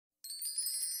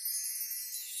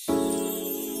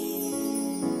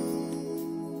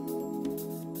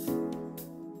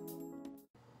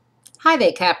Hi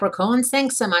there, Capricorns.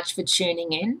 Thanks so much for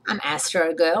tuning in. I'm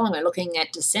Astrogirl, and we're looking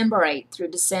at December 8 through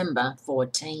December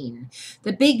 14.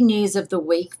 The big news of the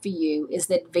week for you is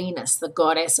that Venus, the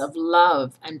goddess of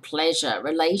love and pleasure,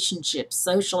 relationships,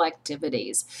 social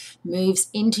activities, moves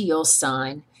into your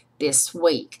sign this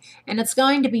week. And it's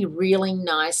going to be really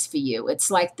nice for you.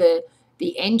 It's like the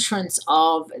entrance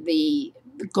of the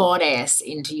goddess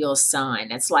into your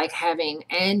sign. It's like having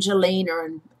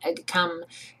Angelina and come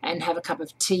and have a cup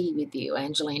of tea with you,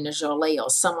 Angelina Jolie or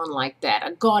someone like that,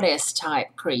 a goddess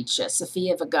type creature,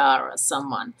 Sofia Vergara,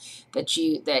 someone that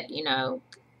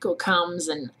comes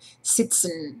and sits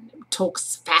and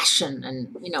talks fashion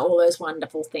and all those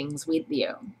wonderful things with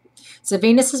you. So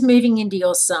Venus is moving into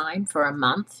your sign for a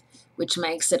month, which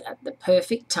makes it the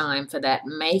perfect time for that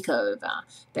makeover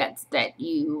that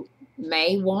you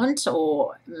may want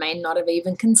or may not have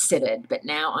even considered. But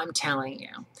now I'm telling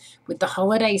you, with the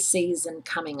holiday season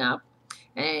coming up,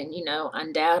 and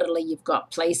undoubtedly you've got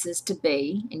places to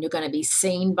be and you're going to be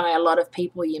seen by a lot of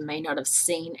people you may not have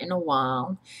seen in a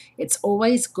while. It's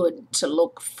always good to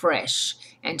look fresh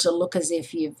and to look as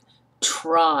if you've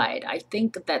tried. I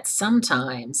think that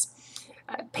sometimes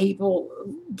people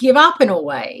give up in a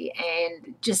way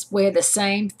and just wear the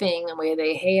same thing and wear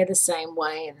their hair the same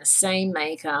way and the same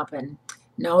makeup and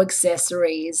no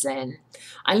accessories. And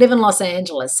I live in Los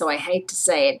Angeles, so I hate to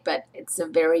say it, but it's a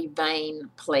very vain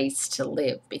place to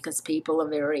live because people are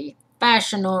very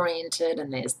fashion oriented,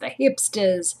 and there's the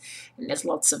hipsters and there's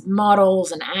lots of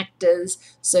models and actors,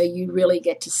 so you really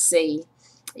get to see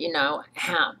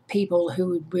how people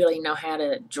who really know how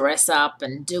to dress up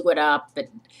and do it up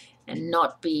and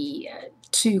not be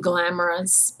too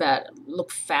glamorous, but look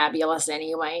fabulous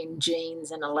anyway in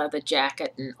jeans and a leather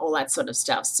jacket and all that sort of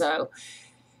stuff. So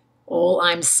all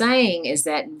I'm saying is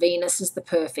that Venus is the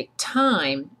perfect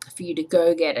time for you to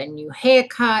go get a new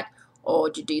haircut or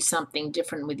to do something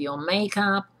different with your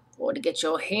makeup or to get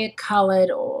your hair colored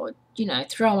or,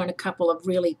 throw in a couple of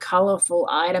really colorful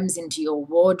items into your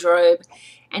wardrobe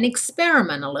and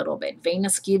experiment a little bit.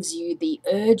 Venus gives you the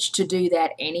urge to do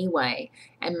that anyway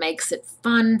and makes it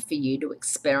fun for you to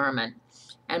experiment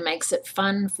and makes it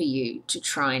fun for you to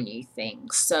try new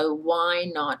things. So why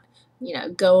not,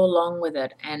 go along with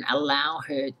it and allow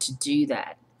her to do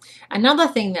that? Another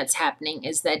thing that's happening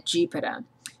is that Jupiter,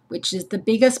 which is the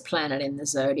biggest planet in the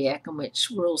zodiac and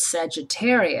which rules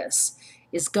Sagittarius,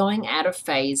 is going out of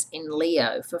phase in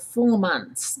Leo for 4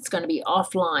 months. It's going to be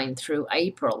offline through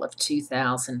April of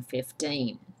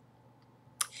 2015.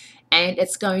 And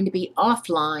it's going to be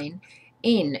offline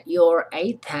in your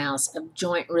 8th house of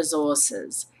joint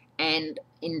resources and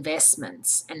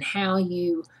investments and how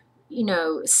you,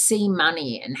 see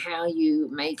money and how you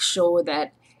make sure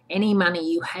that any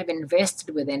money you have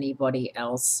invested with anybody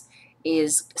else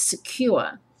is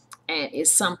secure and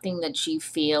is something that you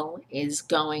feel is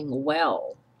going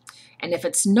well. And if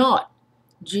it's not,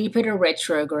 Jupiter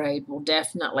retrograde will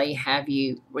definitely have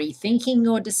you rethinking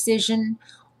your decision,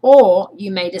 or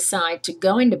you may decide to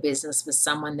go into business with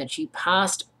someone that you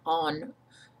passed on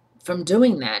from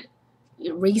doing that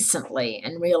recently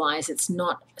and realize it's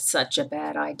not such a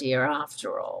bad idea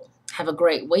after all. Have a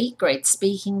great week, great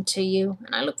speaking to you,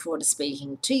 and I look forward to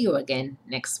speaking to you again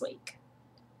next week.